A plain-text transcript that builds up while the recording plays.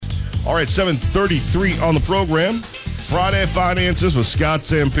All right, 7:33 on the program. Friday Finances with Scott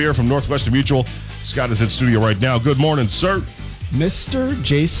Sampier from Northwestern Mutual. Scott is in studio right now. Good morning, sir. Mr.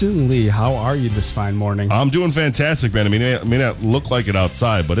 Jason Lee, how are you this fine morning? I'm doing fantastic, man. I mean, it may not look like it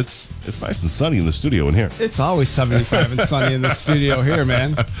outside, but it's nice and sunny in the studio in here. It's always 75 and sunny in the studio here,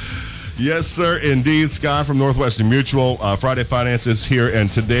 man. Yes, sir, indeed. Scott from Northwestern Mutual. Friday Finances here, and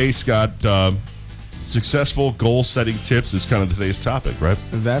today, Scott, successful goal-setting tips is kind of today's topic, right?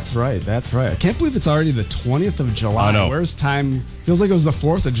 That's right. I can't believe it's already the 20th of July. I know. Where's time? Feels like it was the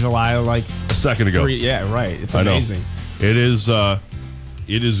 4th of July, like a second ago. Yeah, right. It's amazing. It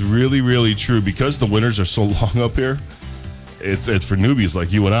is really, really true. Because the winters are so long up here, it's for newbies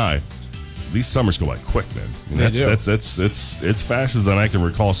like you and I. These summers go by quick, man. It's faster than I can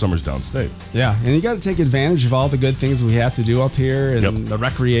recall summers downstate. Yeah, and you got to take advantage of all the good things we have to do up here, and the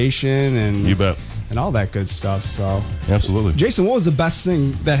recreation, and you bet, and all that good stuff. So absolutely, Jason, what was the best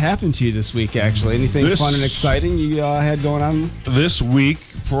thing that happened to you this week? Actually, anything fun and exciting you had going on this week?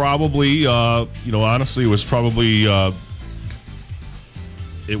 Probably, honestly, it was probably.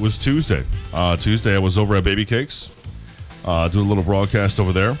 It was Tuesday. Tuesday, I was over at Baby Cakes, do a little broadcast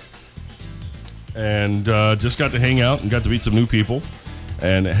over there. And just got to hang out and got to meet some new people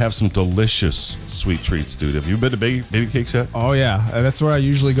and have some delicious sweet treats, dude. Have you been to Baby Cakes yet? Oh, yeah. That's where I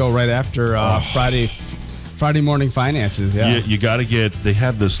usually go right after Friday morning finances. Yeah. You got to get, they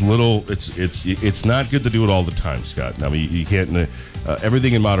have this little, it's not good to do it all the time, Scott. I mean, you can't,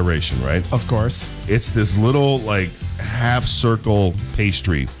 everything in moderation, right? Of course. It's this little, like, half circle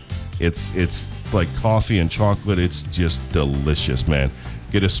pastry. It's like coffee and chocolate. It's just delicious, man.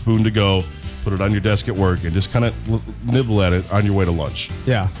 Get a spoon to go. Put it on your desk at work and just kind of nibble at it on your way to lunch.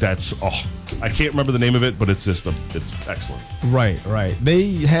 Yeah. I can't remember the name of it, but it's excellent. Right.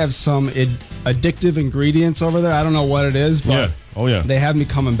 They have some addictive ingredients over there. I don't know what it is, but they have me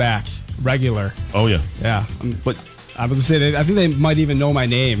coming back regular. Oh, yeah. Yeah. But I was going to say, I think they might even know my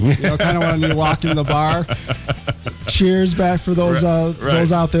name. Kind of when you walk in the bar. Cheers back for those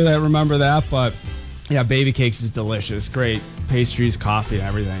those out there that remember that. But, yeah, Baby Cakes is delicious. Great pastries, coffee, and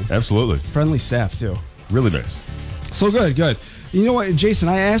everything. Absolutely. Friendly staff, too. Really nice. So good. You know what, Jason,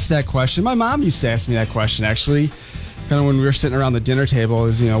 I asked that question. My mom used to ask me that question, actually, kind of when we were sitting around the dinner table,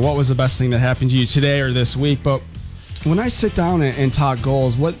 is, what was the best thing that happened to you today or this week? But when I sit down and talk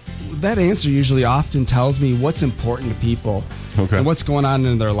goals, what that answer usually often tells me what's important to people and what's going on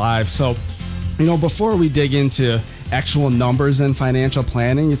in their lives. So, before we dig into actual numbers and financial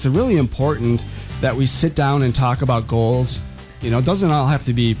planning, it's really important that we sit down and talk about goals. It doesn't all have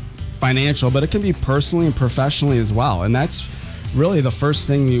to be financial, but it can be personally and professionally as well. And that's really the first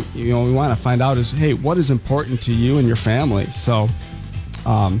thing we want to find out is, hey, what is important to you and your family? So,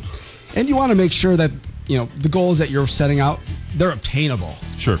 and you want to make sure that, the goals that you're setting out, they're obtainable.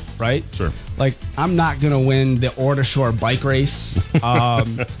 Sure. Right? Sure. Like, I'm not going to win the Order bike race.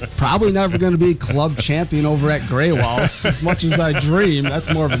 Probably never going to be club champion over at Gray Walls as much as I dream.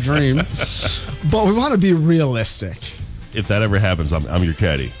 That's more of a dream. But we want to be realistic. If that ever happens, I'm your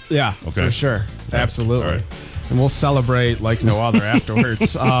caddy. Yeah, for sure. Absolutely. All right. And we'll celebrate like no other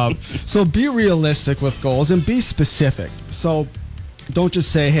afterwards. So be realistic with goals and be specific. So don't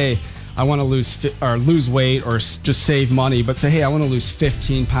just say, hey, I want to lose weight or just save money, but say, hey, I want to lose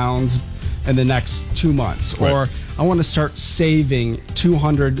 15 pounds in the next 2 months, or I want to start saving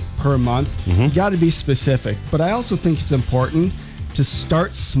 $200 per month. You got to be specific. But I also think it's important to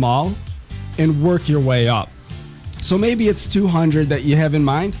start small and work your way up. So maybe it's 200 that you have in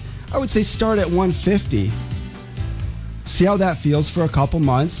mind. I would say start at 150. See how that feels for a couple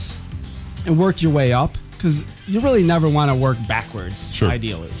months and work your way up, because you really never want to work backwards,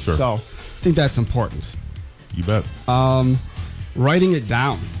 ideally. Sure. So I think that's important. You bet. Writing it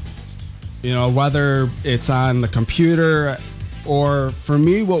down, whether it's on the computer or, for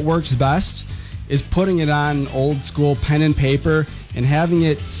me, what works best is putting it on old school pen and paper and having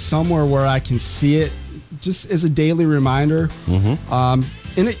it somewhere where I can see it just as a daily reminder.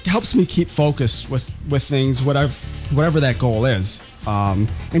 And it helps me keep focused with things, whatever that goal is,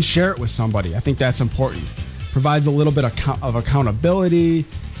 and share it with somebody. I think that's important. Provides a little bit of accountability,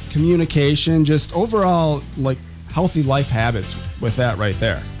 communication, just overall, like, healthy life habits with that right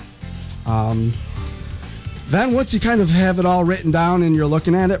there. Then once you kind of have it all written down and you're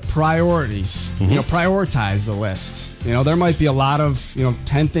looking at it, priorities. Prioritize the list. There might be a lot of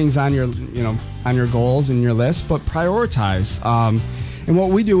 10 things on your goals and your list, but prioritize. And what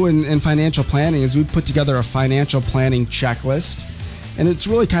we do in financial planning is we put together a financial planning checklist, and it's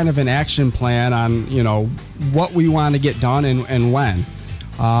really kind of an action plan on what we want to get done and when.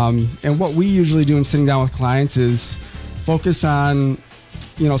 And what we usually do in sitting down with clients is focus on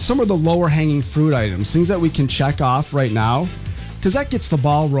some of the lower hanging fruit items, things that we can check off right now, because that gets the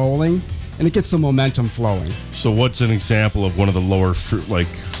ball rolling and it gets the momentum flowing. So what's an example of one of the lower fruit,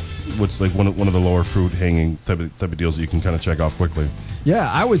 what's like one of the lower fruit hanging type of deals that you can kind of check off quickly?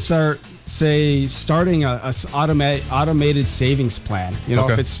 Yeah, I would starting a automated savings plan.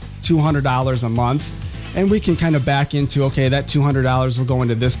 Okay. If it's $200 a month, and we can kind of back into, okay, that $200 will go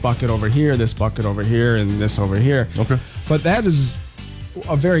into this bucket over here, and this over here. Okay. But that is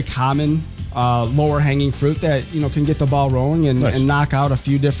a very common lower hanging fruit that can get the ball rolling and, Nice. and knock out a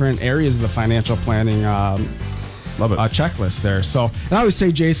few different areas of the financial planning Love it. checklist there. So, and I always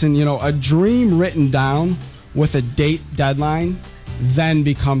say, Jason, a dream written down with a date deadline then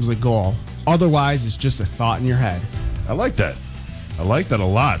becomes a goal. Otherwise, it's just a thought in your head. I like that. I like that a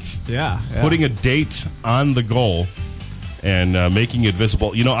lot. Yeah. Putting a date on the goal and making it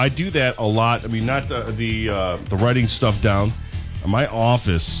visible. I do that a lot. I mean, not the writing stuff down. My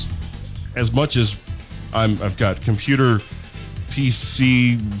office, as much as I've got computer,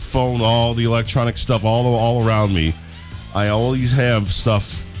 PC, phone, all the electronic stuff all around me, I always have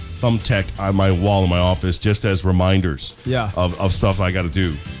stuff thumbtacked on my wall in my office just as reminders of stuff I got to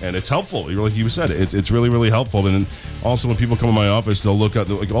do. And it's helpful. Like you said, it's really, really helpful. And also when people come in my office, they'll look at,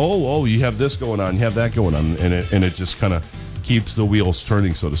 they're like, oh, you have this going on, you have that going on. And it just kind of keeps the wheels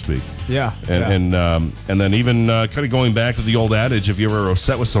turning, so to speak. Yeah. And then even kind of going back to the old adage, if you're ever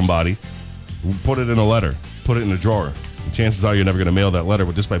upset with somebody, put it in a letter, put it in a drawer. And chances are you're never going to mail that letter,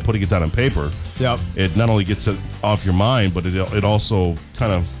 but just by putting it down on paper, it not only gets it off your mind, but it also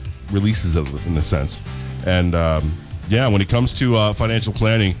kind of releases it in a sense. And when it comes to financial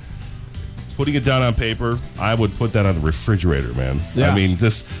planning, putting it down on paper, I would put that on the refrigerator, man. Yeah. I mean,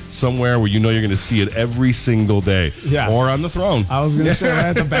 just somewhere where you're going to see it every single day. Yeah. Or on the throne. I was going to say right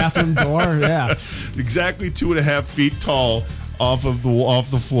at the bathroom door. Yeah. Exactly 2.5 feet tall off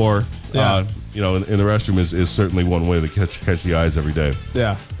the floor. Yeah. In the restroom is certainly one way to catch the eyes every day.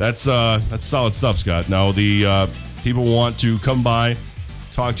 Yeah. That's solid stuff, Scott. Now the people want to come by,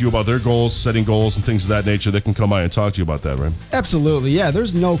 talk to you about their goals, setting goals, and things of that nature. They can come by and talk to you about that, right? Absolutely. Yeah.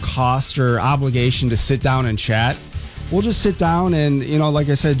 There's no cost or obligation to sit down and chat. We'll just sit down and, like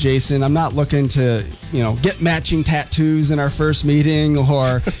I said, Jason, I'm not looking to, get matching tattoos in our first meeting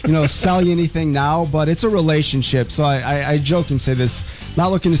or, sell you anything now, but it's a relationship. So I joke and say this,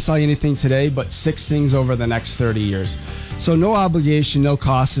 not looking to sell you anything today, but 6 things over the next 30 years. So no obligation, no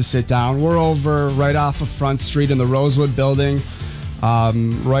cost to sit down. We're over right off of Front Street in the Rosewood building,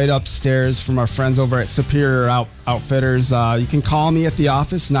 right upstairs from our friends over at Superior Outfitters. You can call me at the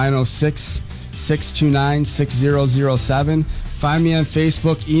office, 906-629-6007. Find me on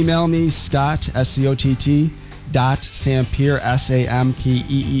Facebook. Email me, Scott, SCOTT, .Sampeer,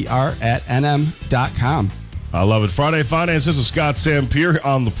 SAMPEER, @nm.com. I love it. Friday Finance. This is Scott Sampeer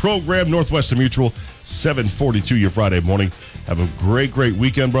on the program. Northwestern Mutual, 742 your Friday morning. Have a great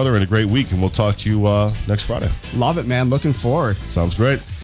weekend, brother, and a great week, and we'll talk to you next Friday. Love it, man. Looking forward. Sounds great.